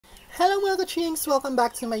Hello mga kachings! Welcome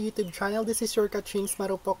back to my YouTube channel. This is your kachings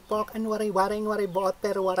marupokpok and waray buot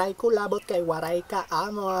pero waray kulabot kay waray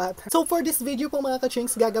kaamot. So for this video po mga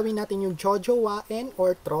kachings, gagawin natin yung Jojowain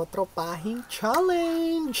or Trotropahin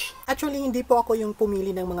challenge. Actually, hindi po ako yung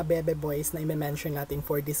pumili ng mga bebe boys na i-mention natin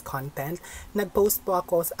for this content. Nag-post po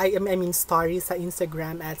ako, I mean story sa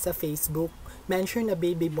Instagram at sa Facebook. Mention na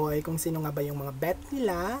baby boy kung sino nga ba yung mga bet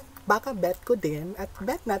nila. Baka bet ko din at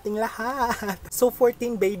bet nating lahat. So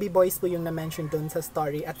 14 baby boys po yung na-mention dun sa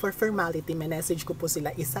story at for formality, message ko po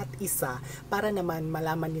sila isa't isa para naman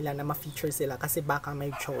malaman nila na ma-feature sila kasi baka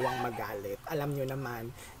may chowang magalit. Alam nyo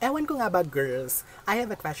naman. Ewan ko nga ba girls, I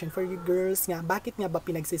have a question for you girls nga, bakit nga ba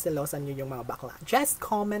pinagsisilosan nyo yung mga bakla? Just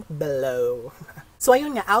comment below. So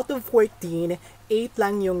ayun nga, out of 14, 8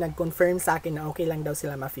 lang yung nag-confirm sa akin na okay lang daw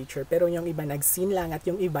sila ma-feature. Pero yung iba nag-scene lang at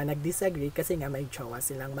yung iba nag-disagree kasi nga may jowa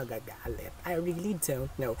silang magagalit. I really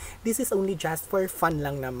don't know. This is only just for fun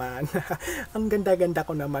lang naman. Ang ganda-ganda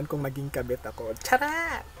ko naman kung maging kabit ako.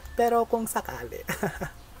 Charot! Pero kung sakali.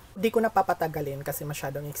 Di ko na papatagalin kasi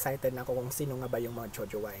masyadong excited na ako kung sino nga ba yung mga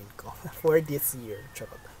Jojowain ko for this year.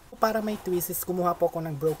 Charot. Para may twists, kumuha po ako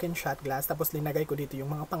ng broken shot glass tapos linagay ko dito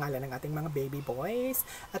yung mga pangalan ng ating mga baby boys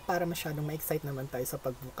at para masyadong ma-excite naman tayo sa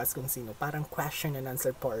pagbukas kung sino, parang question and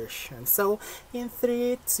answer portion. So, in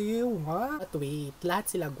 3, 2, 1 at wait,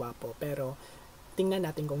 lahat sila gwapo pero tingnan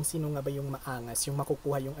natin kung sino nga ba yung maangas, yung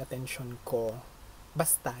makukuha yung attention ko.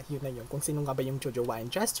 Basta, yun na yun, kung sino nga ba yung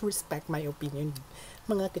Jojowain. Just respect my opinion,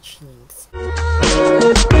 mga kachings.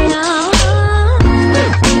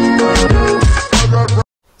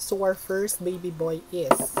 So our first baby boy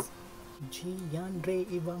is Joren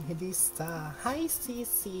Evangelista. Hi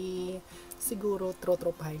Sisi! Siguro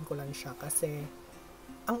trotropahin ko lang siya kasi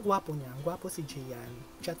ang gwapo niya. Ang gwapo si Joren.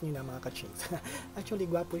 Chat niyo na mga kachings.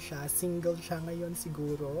 Actually gwapo siya. Single siya ngayon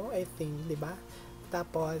siguro. I think, di ba?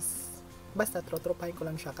 Tapos, basta trotropahin ko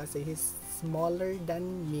lang siya kasi he's smaller than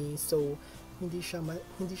me. So, hindi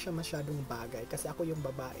siya masyadong bagay kasi ako yung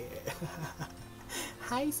babae.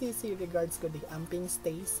 Hi Sisi, regards ko di amping,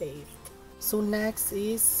 stay safe. So next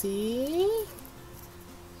is si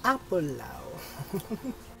Apulaw.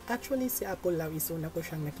 Actually si Apulaw is una ko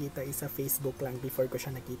siyang nakita sa Facebook lang before ko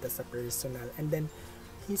siya nakita sa personal. And then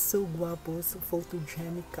he's so guwapo, so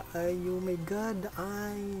photogenic kaayo. Oh my god, the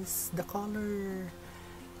eyes, the color,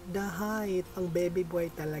 the height, ang baby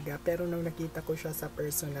boy talaga. Pero nung nakita ko siya sa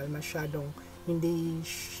personal, masyadong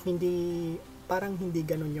parang hindi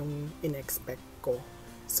ganun yung in-expect ko.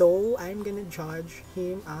 So, I'm gonna judge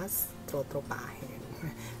him as Trotropahin.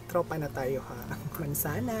 Tropa na tayo ha.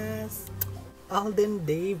 Mansanas. Alden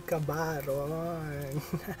Dave Cabaron.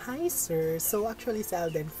 Hi sir. So actually si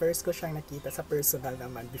Alden, first ko siyang nakita sa personal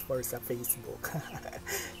naman before sa Facebook.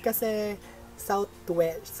 Kasi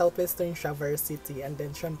southwestern siya varsity and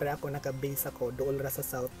then syempre ako naka-base ako doon sa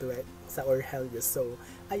southwest sa Orhelio. So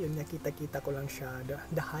ayun, nakita ko lang siya,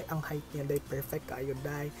 ang height niya dahil perfect kayo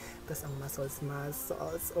dahil tas ang muscles,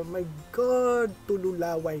 oh my god,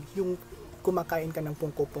 tululaway yung kumakain ka ng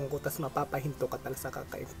pungko-pungko tas mapapahinto ka talaga sa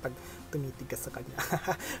kakain pag tumitig ka sa kanya.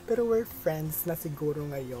 Pero we're friends na siguro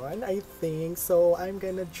ngayon, I think. So I'm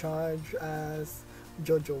gonna judge as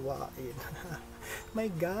Jojowain. My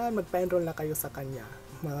god, magpa-enroll na kayo sa kanya,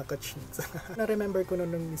 mga kachins. Na-remember ko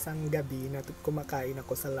nung isang gabi na kumakain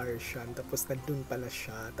ako sa Larshan, tapos nandun pala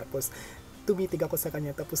siya, tapos tumitig ako sa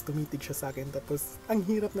kanya, tapos tumitig siya sa akin, tapos ang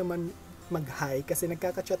hirap naman mag-hi kasi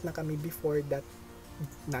nagkaka-chat na kami before that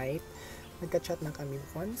night. Nagka-chat na kami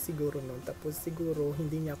once siguro nun, tapos siguro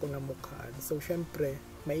hindi niya ako namukhaan. So syempre,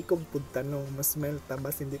 maikog pud tanong, mas melta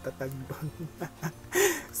bas hindi tatag doon.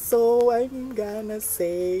 So I'm gonna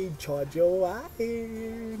say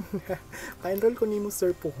Jojowain. Pa-enroll ko ni mo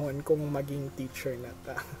Sir Puhon kung maging teacher na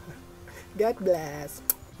ta. God bless.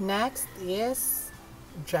 Next is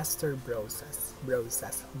Jester Brosas.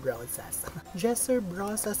 Jester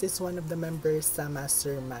Brosas is one of the members sa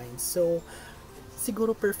Mastermind. So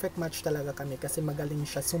siguro perfect match talaga kami kasi magaling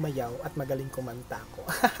siya sumayaw at magaling kumanta ko.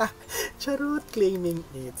 Charot, claiming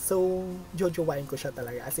it. So, Jojowain ko siya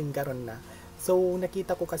talaga, as in garon na. So,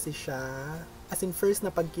 nakita ko kasi siya, as in first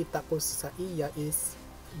na pagkita ko sa iya is,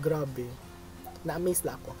 grabe, na-amaze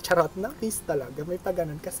lang ako. Charot, na-amaze talaga. May pa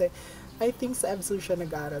ganun kasi, I think sa EBSU siya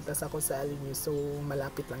nag-aaral, tas ako sa LMU, so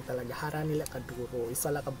malapit lang talaga. Hara nila kaduro,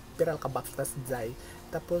 isa lang piral ka baktas jay.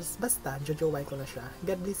 Tapos, basta, Jojowain ko na siya.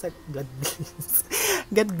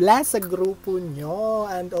 God bless sa grupo nyo,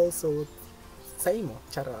 and also, sa imo,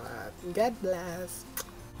 charot. God bless.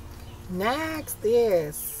 Next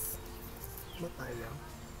is,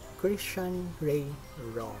 Christian Ray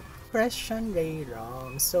Ron. Christian Ray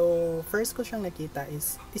Rom. So, first ko siyang nakita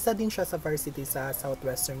is, isa din siya sa varsity sa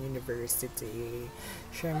Southwestern University.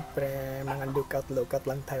 Siyempre, mga lookout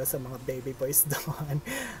lang tayo sa mga baby boys doon.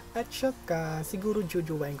 At saka, siguro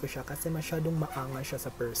Jojowain ko siya kasi masyadong maanga siya sa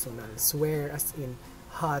personal. Swear as in,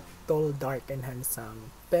 hot, tall, dark, and handsome.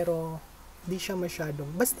 Pero, di siya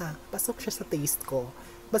masyadong, basta, pasok siya sa taste ko.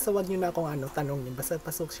 Basta wag niyo na akong tanongin, basta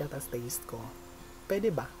pasok siya sa taste ko. Pwede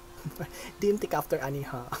ba? Didn't take after ani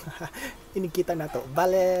ha. Inikita na to.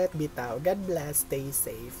 Balet, bitaw. God bless. Stay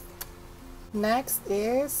safe. Next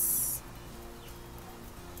is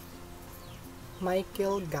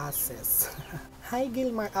Michael Gasses. Hi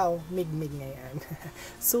Gilmar. Migmig ngayon.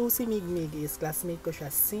 So si Migmig is classmate ko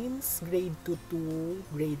siya since grade 2 to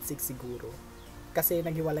grade 6 siguro. Kasi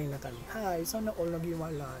naghiwalay na kami. Hi, sana all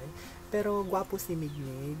naghiwalay. Pero gwapo si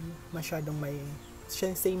Migmig. Masyadong may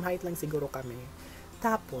same height lang siguro kami.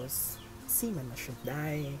 Tapos, seaman na siya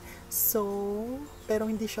dahil. So, pero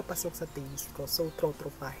hindi siya pasok sa taste ko. So,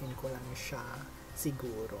 trotropahin ko lang siya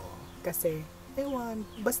siguro. Kasi, ewan,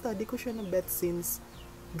 basta di ko siya na-bet since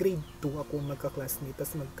grade 2 ako magka-classmate.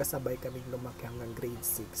 Tapos magkasabay kaming lumaki hanggang grade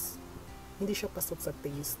 6. Hindi siya pasok sa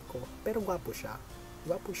taste ko. Pero gwapo siya.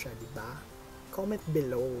 Gwapo siya, di ba? Comment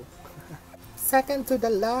below. Second to the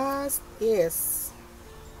last is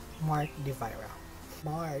Mark Divira.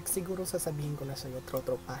 Mark, siguro sasabihin ko na sa'yo,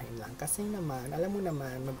 trotropahin lang. Kasi naman, alam mo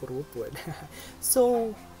naman, mag-urupod. So,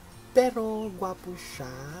 pero gwapo siya,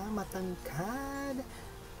 matangkad,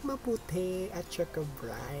 maputi, at saka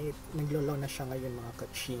bright. Naglolo na siya ngayon mga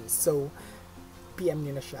kaching. So, PM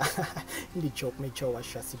niyo na siya. Hindi joke, may jowa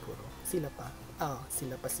siya siguro. Sila pa.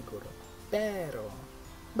 Sila pa siguro. Pero,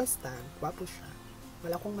 basta, gwapo siya.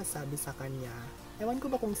 Wala akong masabi sa kanya. Ewan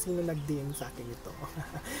ko ba kung sino nag-DM sa akin ito.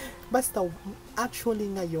 Basta,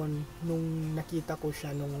 actually ngayon, nung nakita ko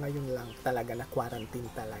siya, nung ngayon lang talaga, na quarantine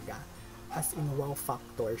talaga. As in, wow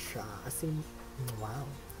factor siya. As in, wow,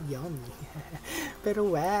 yummy. Pero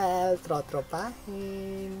well,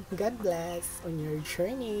 trotropahin. God bless on your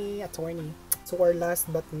journey, attorney. So our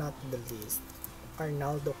last but not the least,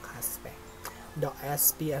 Arnaldo Caspe. The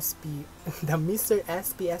SPSP, the Mr.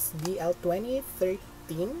 SPSBL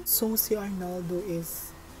 2013. So si Arnaldo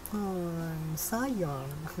is sayang.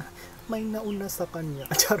 May nauna sa kanya.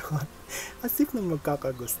 Charot. As if na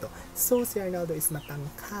magkakagusto. So si Arnaldo is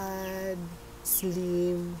matangkad,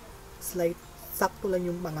 slim, slight, sakto lang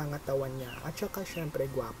yung mangangatawan niya. At saka syempre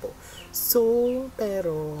gwapo. So,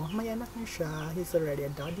 pero may anak na siya. He's already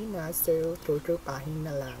a daddy na. So, trotropahin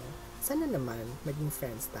na lang. Sana naman maging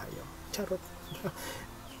friends tayo. Charot.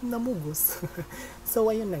 Namugos.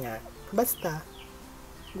 So, ayun na nga. Basta,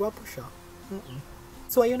 gwapo siya.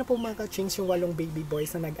 So, ayun na po mga ka-chings yung 8 baby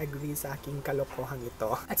boys na nag-agree sa aking kalokohang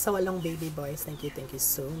ito. At sa 8 baby boys, thank you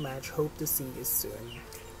so much. Hope to see you soon.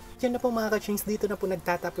 Yan na po mga ka-chings, dito na po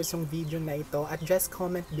nagtatapos yung video na ito. At just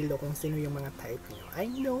comment below kung sino yung mga type nyo. I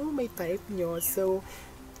know, may type nyo. So,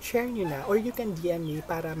 share nyo na. Or you can DM me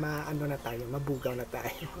para mabugaw na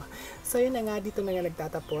tayo. So, yun na nga, dito na nga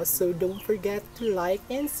nagtatapos. So, don't forget to like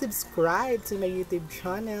and subscribe to my YouTube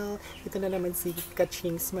channel. Ito na naman si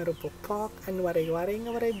Kachings Marupokpok. Ang waray-waray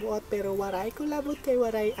nga waray buot, pero waray kulabot kay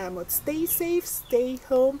waray amot. Stay safe, stay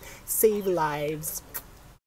home, save lives.